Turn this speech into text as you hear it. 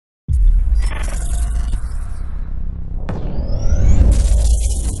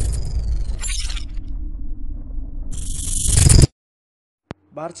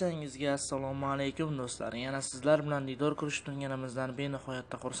Barchangizga assalomu alaykum do'stlar. Yana sizlar bilan diydor ko'rishib turganimizdan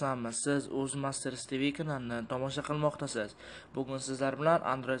benihoyatda xursandmiz. Siz o'z Masters TV kanalini tomosha qilmoqdasiz. Bugun sizlar bilan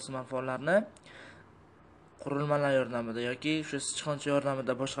Android smartfonlarni qurilmalar yordamida yoki shu sichqoncha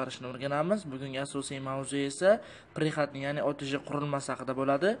yordamida boshqarishni o'rganamiz. Bugungi asosiy mavzu esa prehatni, ya'ni OTG qurilmasi haqida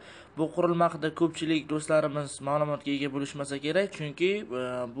bo'ladi. Bu qurilma haqida ko'pchilik do'stlarimiz ma'lumotga ega bo'lishmasa kerak, chunki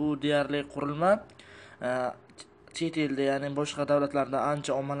bu deyarli qurilma chet elda, ya'ni boshqa davlatlarda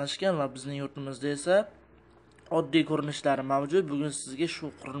ancha ommalashgan va bizning yurtimizda esa oddiy ko'rinishlari mavjud. Bugun sizga shu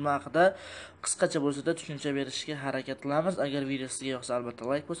qurilma haqida qisqacha bo'lsa-da tushuncha berishga harakat qilamiz. Agar video sizga yoqsa albatta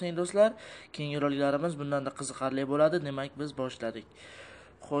layk bosing do'stlar. Keyingi roliklarimiz bundan-da qiziqarli bo'ladi. Demak, biz boshladik.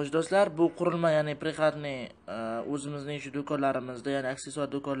 Xo'sh do'stlar, bu qurilma, ya'ni prehatni o'zimizning shu do'konlarimizda, ya'ni aksessuar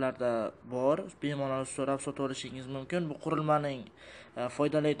do'konlarda bor. Bemalol so'rab sotib olishingiz mumkin. Bu qurilmaning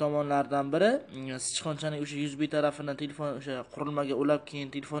foydali tomonlaridan biri, sichqonchaning o'sha USB tarafini o'sha qurilmaga ulab, keyin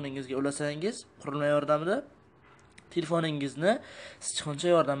telefoningizga ulasangiz, qurilma yordamida telefoningizni sichqoncha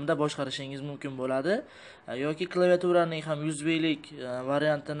yordamida boshqarishingiz mumkin bo'ladi. Yoki klaviaturaning ham USB-lik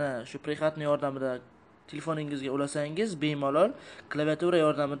variantini shu prehatni yordamida telefoningizga ulasangiz, bemalol klaviatura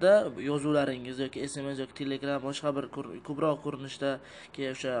yordamida yozuvlaringiz yoki SMS yoki Telegram boshqa bir ko'proq ko'rinishdagi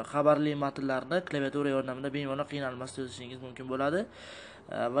o'sha xabarli matnlarni klaviatura yordamida bemalol qiynalmasdan yozishingiz mumkin bo'ladi.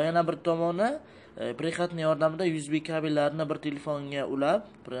 Va yana bir tomoni, prehatni yordamida USB kabellarni bir telefonga ulab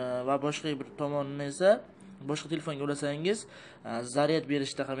va boshqa bir tomonini esa boshqa telefonga ulasangiz, zaryad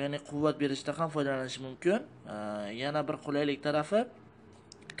berishda ham, ya'ni quvvat berishda ham foydalanish mumkin. Yana bir qulaylik tarafi,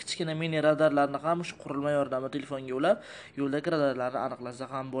 kichkina mini radarlarni ham shu qurilma yordamida telefonga ulab, yo'ldagi radarlarni aniqlasa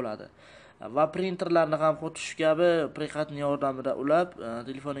ham bo'ladi. Va printerlarni ham xuddi shu kabi prehatni yordamida ulab,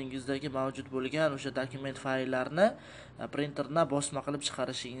 telefoningizdagi mavjud bo'lgan o'sha dokument fayllarni printerdan bosma qilib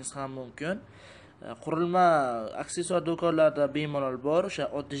chiqarishingiz ham mumkin. Qurilma aksessuar do'konlarda bemalol bor. O'sha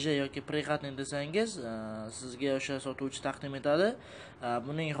OTG yoki prehatni desangiz, sizga o'sha sotuvchi taqdim etadi.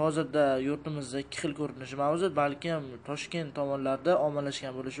 Buning hozirda yurtimizda ikki xil ko'rinishi mavjud. Balkim Toshkent tomonlarda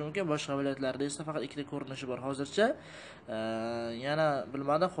ommalashgan bo'lishi mumkin. Boshqa viloyatlarda esa faqat ikkita ko'rinishi bor hozircha. Yana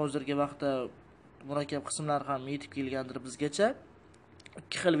bilmadim, hozirgi vaqtda murakkab qismlar ham yetib kelgandir bizgacha.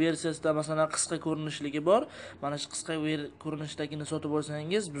 Ikki xil versiyasida masalan qisqa ko'rinishligi bor. Mana shu qisqa ko'rinishdagini sotib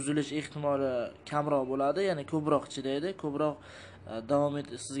olsangiz, buzilish ehtimoli kamroq bo'ladi, ya'ni ko'proq chidaydi, ko'proq davom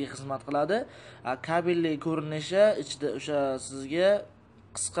etib sizga xizmat qiladi. Kabelli ko'rinishi ichida o'sha sizga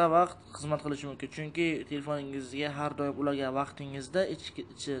qisqa vaqt xizmat qilishi mumkin, chunki telefoningizga har doim ulagan vaqtingizda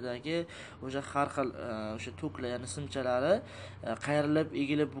ichidagi o'sha har xil o'sha toklar, ya'ni simchalari qayrilib,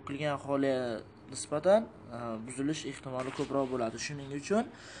 egilib bukilgan holi nisbatan buzilish ehtimoli ko'proq bo'ladi. Shuning uchun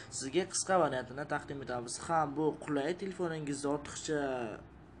sizga qisqa variantini taqdim etamiz. Ham bu qulay, telefoningizni ortiqcha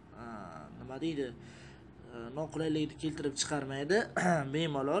noqulaylikni keltirib chiqarmaydi.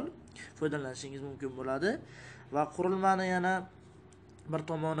 Bemalol foydalanishingiz mumkin bo'ladi. Va qurilmani yana bir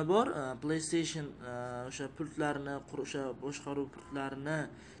tomoni bor. PlayStation o'sha pultlarni, o'sha boshqaruv pultlarini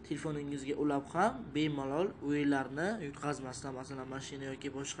telefoningizga ulab ham bemalol o'yinlarni yutqazmasdan, masalan mashina yoki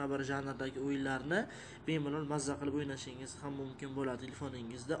boshqa bir janrdagi o'yinlarni bemalol mazza qilib o'ynashingiz ham mumkin bo'ladi.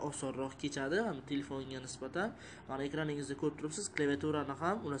 Telefoningizda osonroq kechadi telefonga nisbatan. Mana ekraningizda ko'rib turibsiz, klaviaturani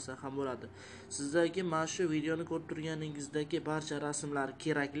ham ulasa ham bo'ladi. Sizdagi mana shu videoni ko'rib turganingizdagi barcha rasmlar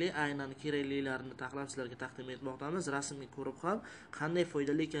kerakli, aynan keraklilarini taxlab sizlarga taqdim etmoqdamiz. Rasmni ko'rib ham qanday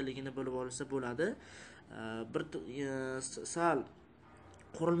foydali ekanligini bilib olsa bo'ladi. Bir sal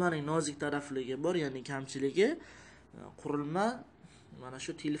qurilmaning nozik tarafligi bor, ya'ni kamchiligi. Qurilma mana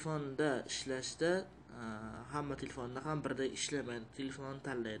shu telefonda ishlashda hamma telefonda ham birdek ishlamaydi. Telefon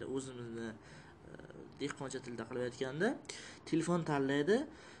tanlaydi. O'zimizni sichqoncha tilda qilayotganda telefon tanlaydi.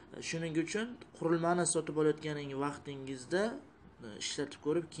 Shuning uchun qurilmani sotib olayotganing vaqtingizda ishlatib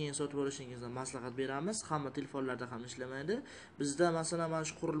ko'rib, keyin sotib olishingizni maslahat beramiz. Hamma telefonlarda ham ishlamaydi. Bizda masalan mana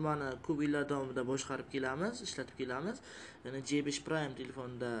shu qurilmani ko'p yillar davomida boshqarib kelamiz, ishlatib kelamiz. Ya'ni J5 Prime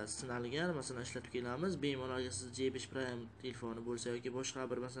telefonda sinalgan, masalan ishlatib kelamiz. Bemalol agar siz J5 Prime telefoni bo'lsa yoki boshqa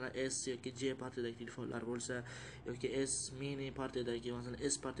bir masalan S yoki J partiyadagi telefonlar bo'lsa yoki S mini partiyadagi, masalan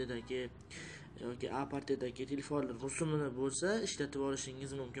S partiyadagi yoki A partiyadagi telefonlar rusumini bo'lsa ishlatib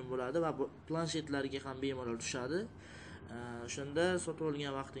olishingiz mumkin bo'ladi va planshetlarga ham bemalol tushadi. Shunda sotib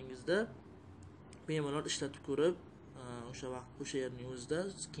olgan vaqtingizda bemalol ishlatib ko'rib, o'sha yerning o'zida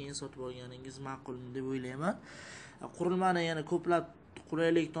keyin sotib olganingiz ma'qul deb o'ylayman. Qurilmani yana ko'plab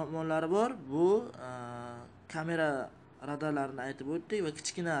qulaylik tomonlari bor. Bu kamera radarlarini aytib o'tdik va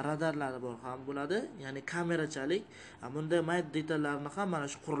kichkina radarlari bor ham bo'ladi, ya'ni kamerachalik. Bunda mayda detallarni ham mana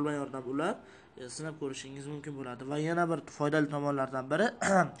shu qurilma yordamida ulab sinab ko'rishingiz mumkin bo'ladi. Va yana bir foydali tomonlardan biri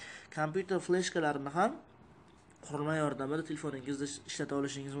kompyuter fleshkalarini ham qurilma yordamida telefoningizni ishlata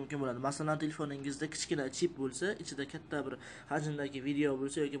olishingiz mumkin bo'ladi. Masalan, telefoningizda kichkina chip bo'lsa, ichida katta bir hajmdagi video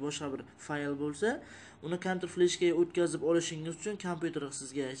bo'lsa yoki boshqa bir fayl bo'lsa, uni kontur fleshkaga o'tkazib olishingiz uchun kompyuter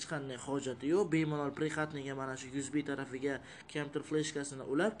sizga hech qanday hojati yo'q. Bemalol prexatniga mana shu USB tarafiga kompyuter fleshkasini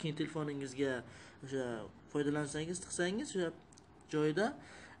ulab, keyin telefoningizga o'sha foydalansangiz, tiqsangiz, o'sha joyda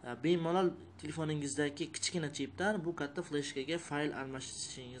bemalol telefoningizdagi kichkina chipdan bu katta fleshkaga fayl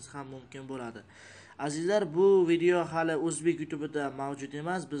almashishingiz ham mumkin bo'ladi. Azizlar, bu video hali o'zbek YouTube'ida mavjud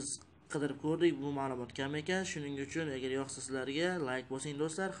emas. Biz qidirib ko'rdik, bu ma'lumot kam ekan. Shuning uchun agar yoqsa sizlarga layk bosing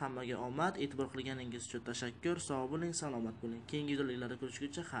do'stlar. Hammaga omad, e'tibor qilganingiz uchun tashakkur. Sog' bo'ling, salomat bo'ling. Keyingi videolarda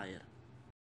ko'rishguncha xayr.